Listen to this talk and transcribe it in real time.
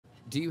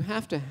do you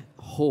have to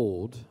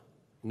hold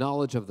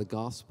knowledge of the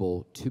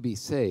gospel to be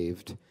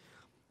saved?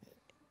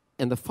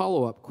 And the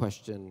follow-up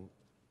question,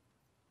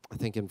 I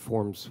think,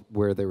 informs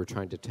where they were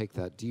trying to take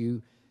that. Do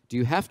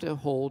you have to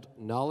hold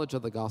knowledge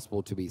of the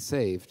gospel to be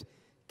saved?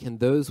 Can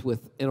those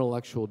with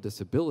intellectual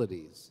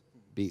disabilities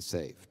be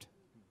saved?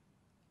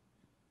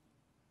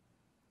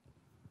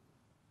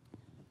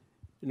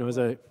 You know, as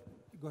I...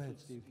 Go ahead,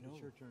 Steve.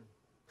 It's your turn.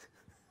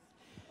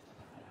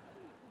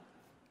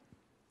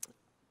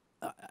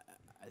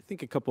 I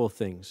think a couple of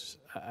things.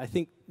 I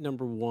think,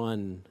 number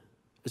one,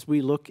 as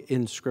we look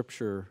in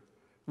Scripture,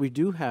 we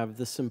do have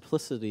the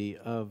simplicity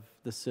of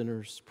the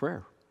sinner's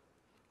prayer.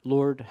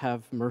 Lord,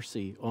 have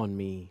mercy on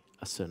me,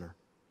 a sinner.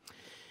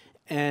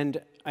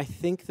 And I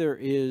think there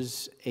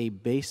is a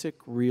basic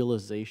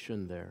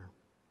realization there.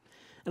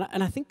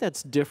 And I think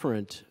that's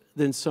different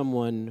than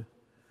someone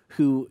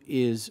who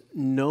is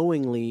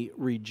knowingly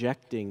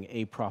rejecting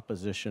a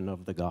proposition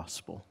of the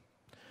gospel.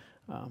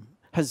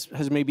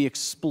 Has maybe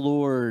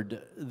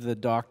explored the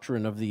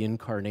doctrine of the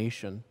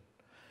incarnation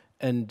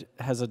and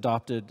has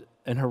adopted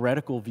an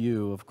heretical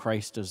view of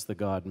Christ as the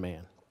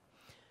God-man.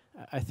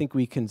 I think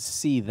we can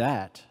see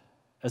that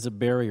as a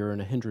barrier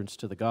and a hindrance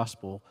to the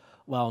gospel,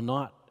 while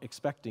not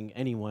expecting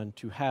anyone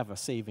to have a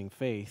saving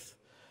faith,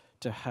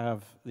 to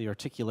have the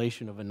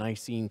articulation of a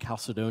Nicene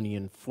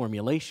Chalcedonian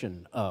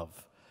formulation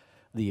of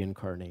the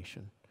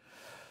incarnation.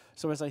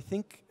 So as I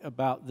think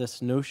about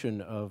this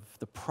notion of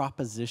the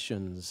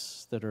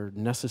propositions that are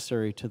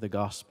necessary to the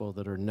gospel,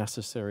 that are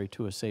necessary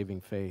to a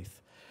saving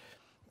faith,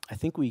 I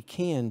think we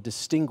can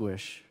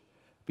distinguish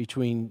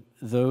between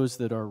those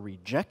that are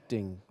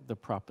rejecting the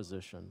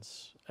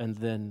propositions and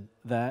then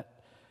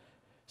that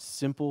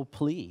simple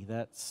plea,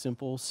 that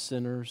simple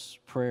sinner's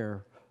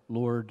prayer,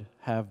 Lord,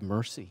 have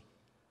mercy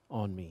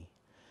on me,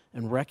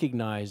 and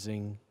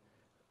recognizing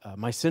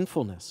my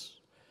sinfulness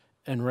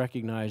and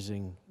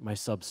recognizing my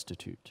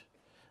substitute,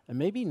 and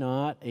maybe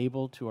not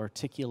able to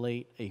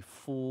articulate a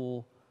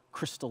full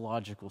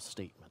Christological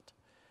statement,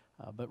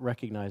 but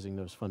recognizing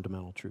those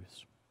fundamental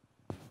truths.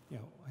 Yeah,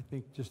 I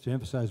think just to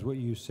emphasize what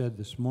you said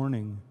this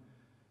morning,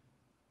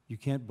 you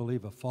can't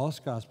believe a false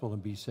gospel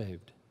and be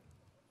saved.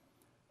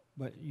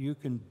 But you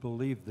can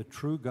believe the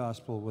true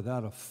gospel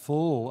without a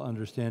full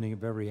understanding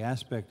of every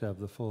aspect of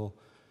the full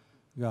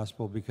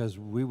gospel, because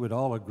we would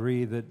all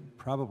agree that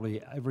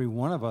probably every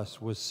one of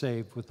us was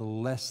saved with a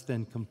less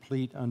than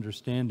complete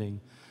understanding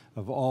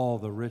of all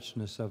the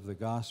richness of the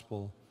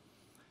gospel.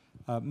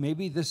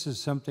 Maybe this is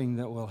something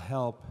that will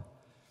help.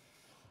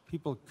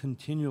 People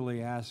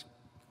continually ask,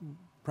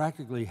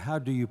 practically, how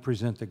do you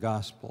present the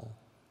gospel?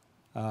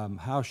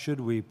 How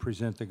should we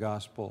present the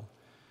gospel?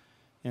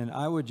 And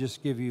I would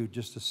just give you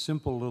just a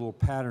simple little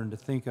pattern to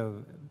think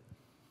of.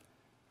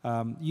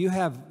 You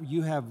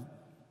have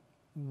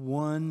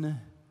one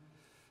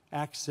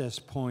access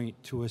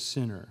point to a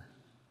sinner,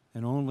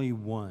 and only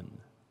one.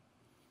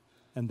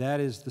 And that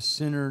is, the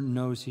sinner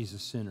knows he's a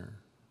sinner,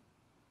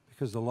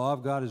 because the law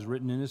of God is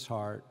written in his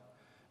heart,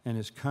 and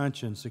his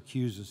conscience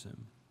accuses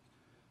him.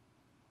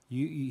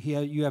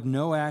 You have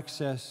no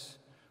access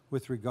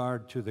with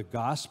regard to the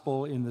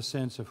gospel in the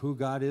sense of who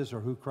God is or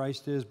who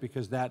Christ is,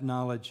 because that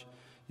knowledge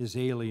is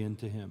alien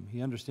to him.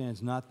 He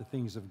understands not the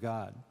things of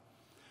God.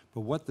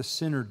 But what the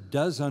sinner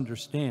does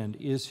understand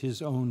is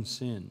his own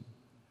sin.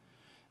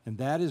 And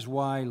that is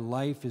why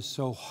life is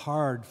so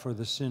hard for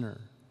the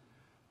sinner.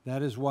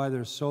 That is why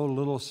there's so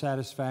little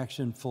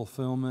satisfaction,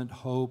 fulfillment,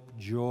 hope,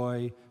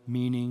 joy,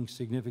 meaning,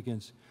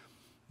 significance.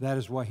 That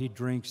is why he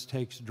drinks,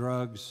 takes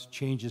drugs,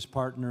 changes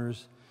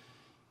partners,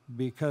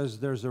 because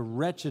there's a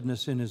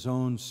wretchedness in his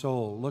own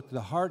soul. Look, the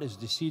heart is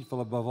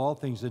deceitful above all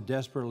things and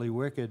desperately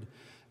wicked.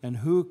 And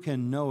who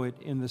can know it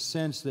in the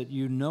sense that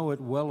you know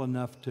it well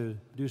enough to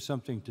do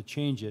something to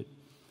change it?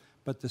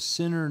 But the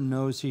sinner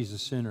knows he's a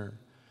sinner.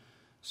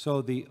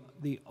 So the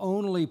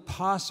only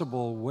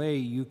possible way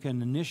you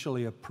can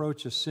initially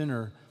approach a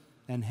sinner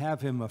and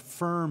have him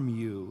affirm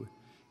you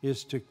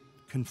is to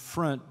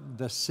confront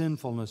the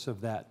sinfulness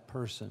of that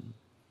person.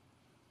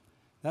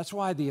 That's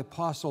why the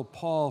Apostle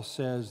Paul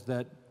says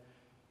that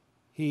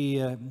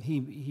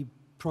he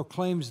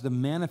proclaims the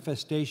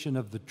manifestation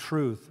of the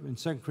truth in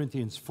 2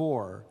 Corinthians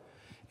 4,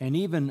 and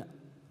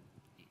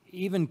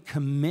even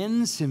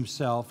commends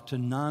himself to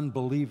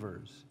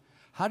non-believers.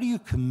 How do you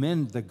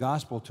commend the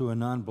gospel to a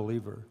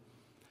non-believer?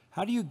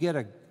 How do you get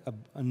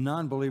a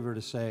non-believer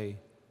to say,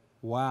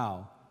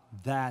 wow,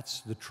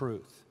 that's the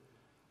truth?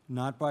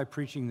 Not by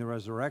preaching the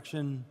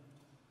resurrection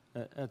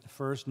at the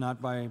first,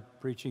 not by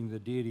preaching the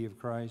deity of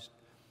Christ.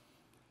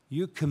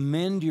 You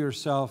commend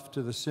yourself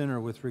to the sinner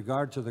with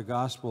regard to the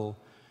gospel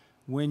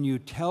when you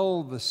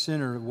tell the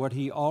sinner what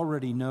he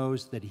already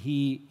knows, that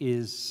he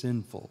is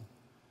sinful.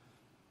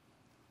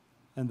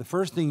 And the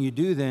first thing you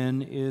do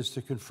then is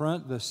to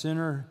confront the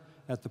sinner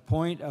at the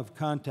point of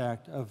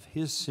contact of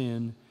his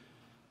sin,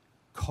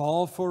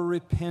 call for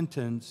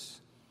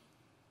repentance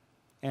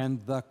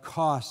and the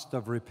cost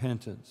of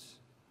repentance.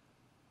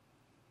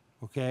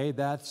 Okay,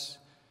 that's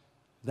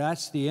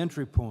the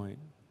entry point.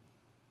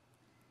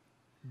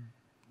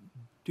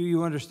 Do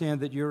you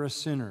understand that you're a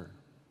sinner?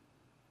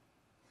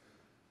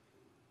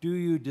 Do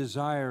you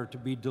desire to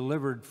be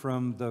delivered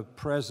from the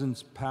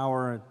presence,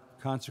 power, and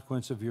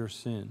consequence of your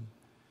sin?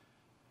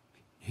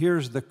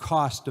 Here's the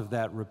cost of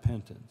that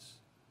repentance.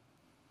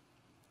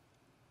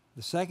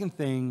 The second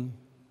thing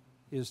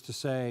is to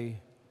say,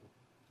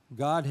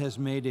 God has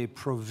made a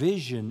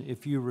provision,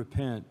 if you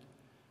repent,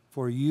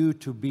 for you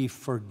to be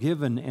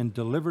forgiven and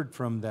delivered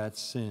from that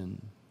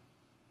sin.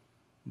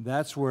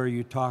 That's where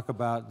you talk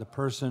about the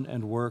person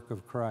and work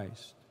of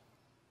Christ.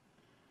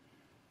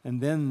 And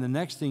then the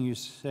next thing you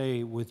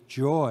say with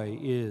joy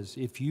is,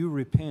 if you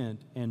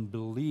repent and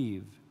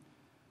believe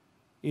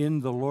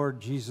in the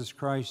Lord Jesus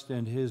Christ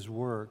and His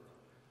work,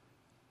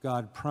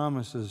 God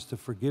promises to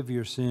forgive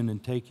your sin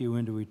and take you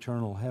into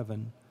eternal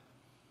heaven.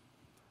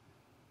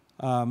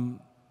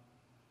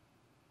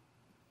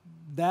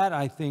 That,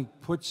 I think,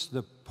 puts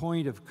the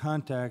point of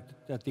contact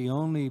at the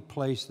only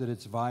place that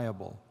it's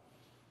viable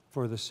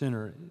for the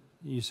sinner.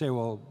 You say,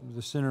 well,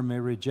 the sinner may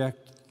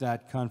reject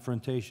that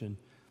confrontation.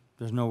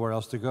 There's nowhere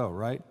else to go,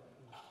 right?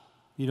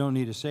 You don't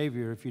need a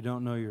Savior if you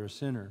don't know you're a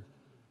sinner.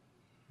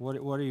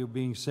 What are you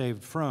being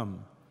saved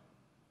from?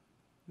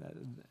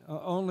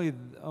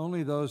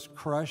 Only those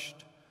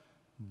crushed,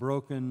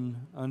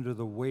 broken under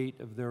the weight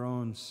of their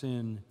own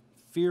sin,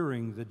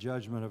 fearing the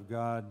judgment of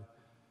God,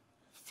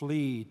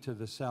 flee to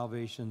the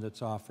salvation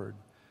that's offered.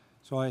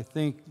 So I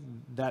think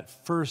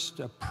that first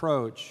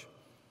approach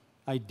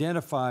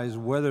identifies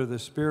whether the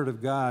Spirit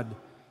of God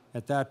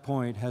at that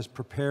point has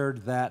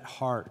prepared that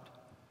heart.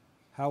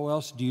 How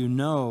else do you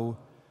know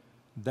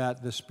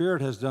that the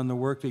Spirit has done the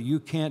work that you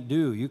can't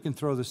do? You can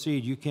throw the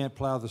seed, you can't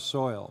plow the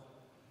soil.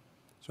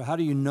 So how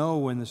do you know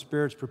when the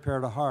Spirit's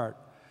prepared a heart?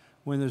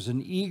 When there's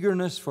an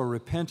eagerness for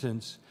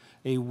repentance,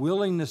 a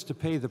willingness to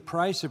pay the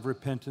price of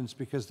repentance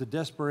because the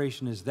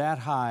desperation is that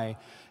high,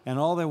 and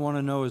all they want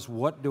to know is,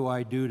 what do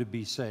I do to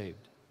be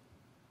saved?